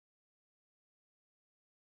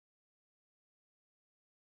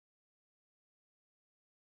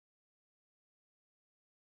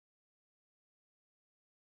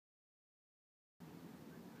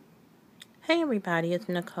Hey everybody, it's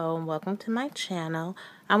Nicole and welcome to my channel.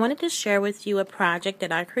 I wanted to share with you a project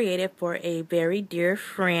that I created for a very dear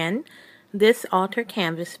friend. This altar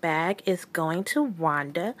canvas bag is going to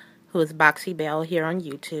Wanda, who is Boxiebell here on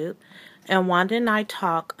YouTube. And Wanda and I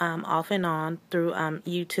talk off and on through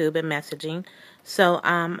YouTube and messaging. So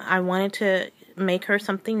I wanted to make her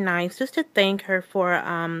something nice just to thank her for,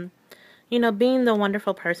 being the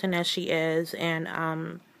wonderful person that she is,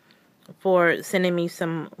 and for sending me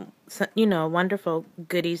some wonderful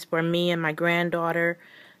goodies for me and my granddaughter,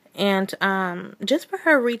 and just for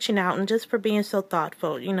her reaching out and just for being so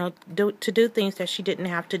thoughtful, to do things that she didn't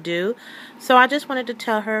have to do. So I just wanted to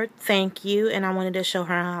tell her thank you, and I wanted to show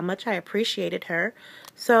her how much I appreciated her.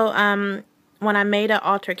 So when I made an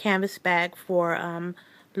altar canvas bag for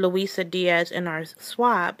Luisa Diaz in our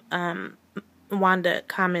swap, Wanda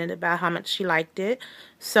commented about how much she liked it.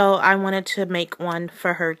 So I wanted to make one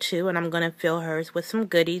for her too, and I'm going to fill hers with some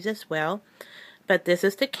goodies as well. But this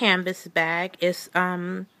is the canvas bag. It's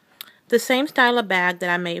the same style of bag that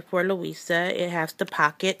I made for Luisa. It has the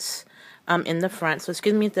pockets in the front. So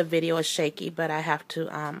excuse me if the video is shaky, but I have to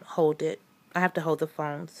hold it. I have to hold the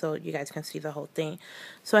phone so you guys can see the whole thing.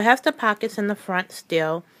 So it has the pockets in the front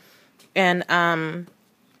still, and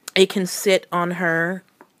it can sit on her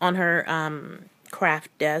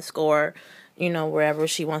craft desk, or wherever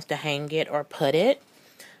she wants to hang it or put it.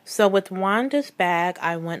 So with Wanda's bag,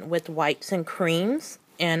 I went with whites and creams,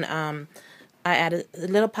 and I added a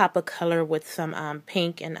little pop of color with some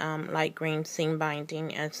pink and light green seam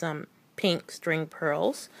binding and some pink string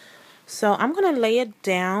pearls. So I'm going to lay it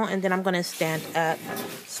down, and then I'm going to stand up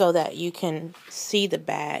so that you can see the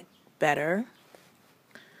bag better.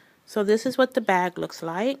 So this is what the bag looks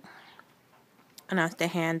like. And that's the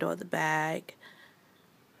handle of the bag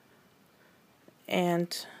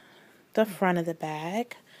and the front of the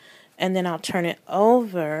bag. And then I'll turn it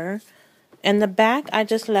over. And the back, I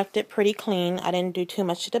just left it pretty clean. I didn't do too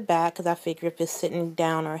much to the back because I figure if it's sitting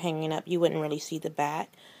down or hanging up, you wouldn't really see the back.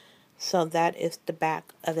 So that is the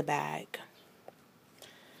back of the bag.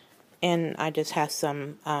 And I just have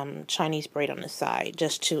some Chinese braid on the side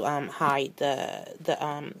just to hide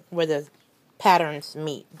the where the patterns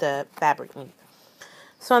meet, the fabric meet.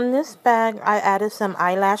 So in this bag, I added some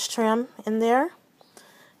eyelash trim in there,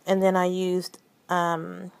 and then I used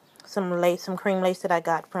some cream lace that I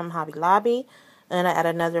got from Hobby Lobby, and then I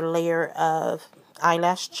added another layer of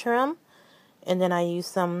eyelash trim, and then I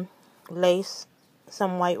used some lace,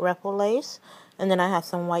 some white ruffle lace, and then I have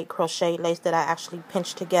some white crochet lace that I actually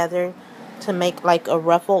pinched together to make like a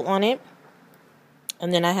ruffle on it,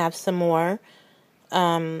 and then I have some more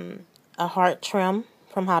a heart trim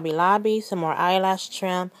from Hobby Lobby, some more eyelash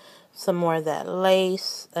trim, some more of that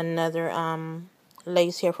lace, another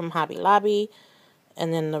lace here from Hobby Lobby,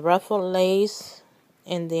 and then the ruffle lace,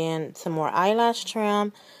 and then some more eyelash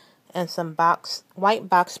trim, and some white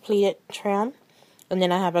box pleated trim, and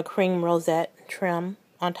then I have a cream rosette trim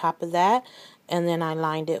on top of that, and then I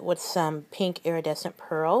lined it with some pink iridescent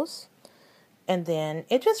pearls, and then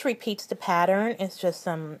it just repeats the pattern. It's just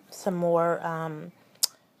some more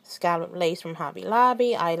scallop lace from Hobby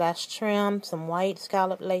Lobby, eyelash trim, some white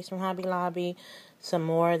scallop lace from Hobby Lobby, some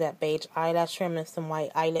more of that beige eyelash trim, and some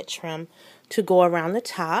white eyelet trim to go around the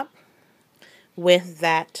top with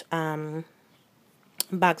that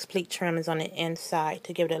box pleat trim is on the inside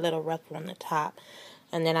to give it a little ruffle on the top.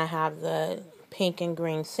 And then I have the pink and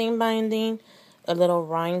green seam binding, a little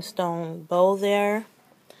rhinestone bow there,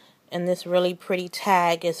 and this really pretty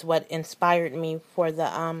tag is what inspired me for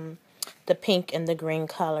the pink and the green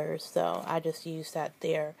colors. So I just used that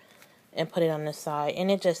there and put it on the side, and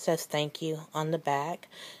it just says thank you on the back.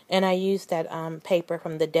 And I used that paper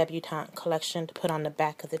from the Debutante collection to put on the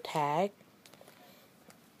back of the tag.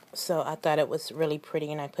 So I thought it was really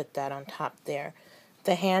pretty, and I put that on top there.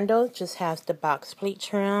 The handle just has the box pleat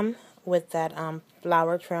trim with that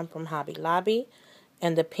flower trim from Hobby Lobby,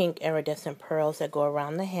 and the pink iridescent pearls that go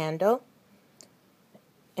around the handle.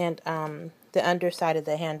 And the underside of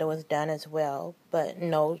the handle is done as well, but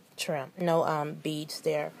no trim, no beads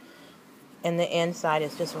there. And the inside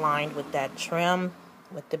is just lined with that trim,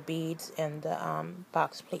 with the beads and the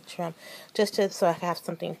box pleat trim, just so I have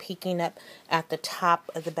something peeking up at the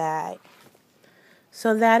top of the bag.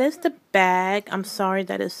 So that is the bag. I'm sorry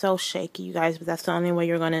that it's so shaky, you guys, but that's the only way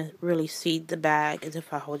you're going to really see the bag is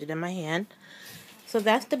if I hold it in my hand. So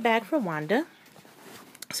that's the bag for Wanda.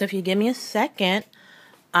 So if you give me a second,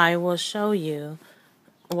 I will show you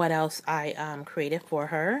what else I created for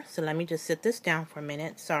her. So let me just sit this down for a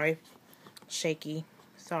minute. Sorry, shaky.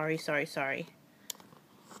 Sorry.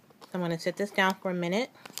 I'm going to sit this down for a minute,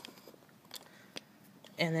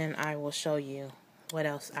 and then I will show you what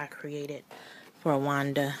else I created for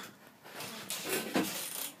Wanda.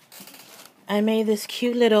 I made this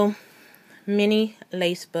cute little mini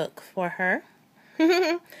lace book for her.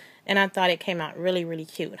 And I thought it came out really, really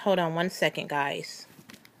cute. Hold on one second, guys.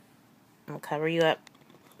 I'm going to cover you up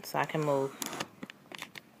so I can move.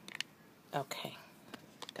 Okay.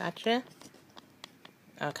 Gotcha.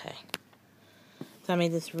 Okay. So I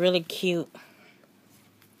made this really cute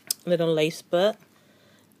little lace book.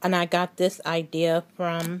 And I got this idea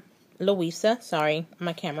from Louisa. Sorry,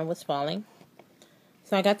 my camera was falling.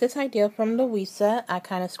 So I got this idea from Louisa. I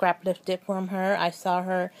kind of scrap lifted from her. I saw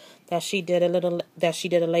her that she did a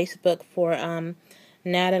lace book for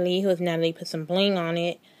Natalie, Natalie put some bling on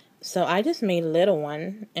it. So I just made a little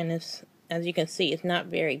one, and it's, as you can see, it's not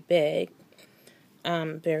very big.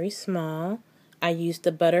 Very small. I used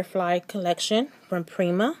the butterfly collection from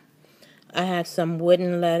Prima. I had some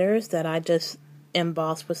wooden letters that I just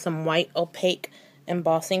embossed with some white opaque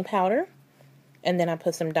embossing powder. And then I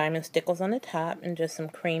put some diamond stickles on the top and just some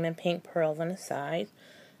cream and pink pearls on the sides.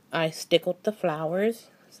 I stickled the flowers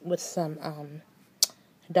with some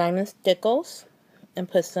diamond stickles and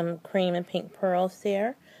put some cream and pink pearls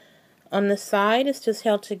there. On the side, it's just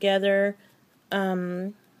held together. I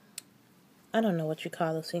don't know what you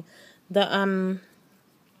call those things.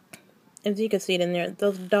 As you can see it in there,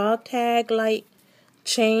 those dog tag like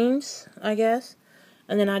chains, I guess.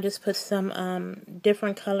 And then I just put some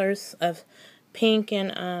different colors of pink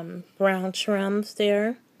and brown trims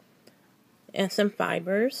there, and some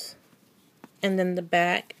fibers. And then the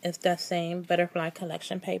back is that same butterfly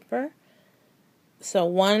collection paper. So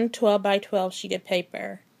one 12 by 12 sheet of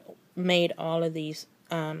paper made all of these,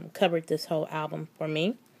 covered this whole album for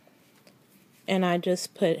me. And I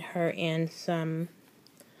just put her in some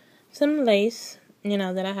lace,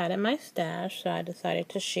 that I had in my stash, so I decided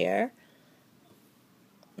to share.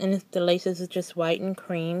 And the laces are just white and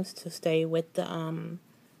creams to stay with the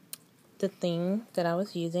theme that I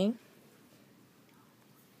was using.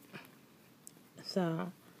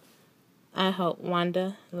 So I hope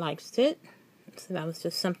Wanda likes it. So that was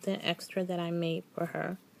just something extra that I made for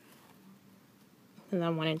her. And I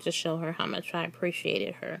wanted to show her how much I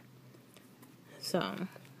appreciated her. So,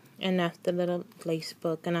 and that's the little lace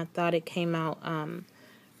book. And I thought it came out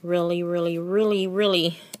really, really, really,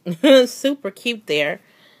 really super cute there.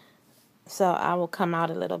 So I will come out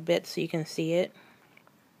a little bit so you can see it.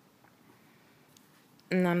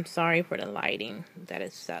 And I'm sorry for the lighting, that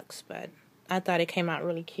it sucks, but I thought it came out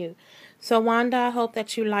really cute. So Wanda, I hope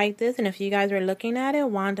that you like this. And if you guys are looking at it,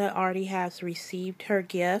 Wanda already has received her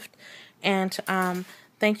gift. And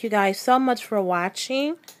thank you guys so much for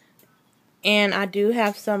watching. And I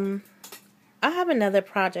have another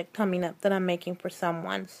project coming up that I'm making for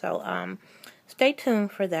someone. So stay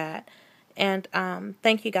tuned for that. And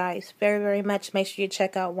thank you guys very, very much. Make sure you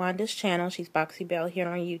check out Wanda's channel. She's Boxiebell here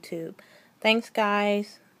on YouTube. Thanks,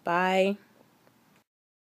 guys. Bye.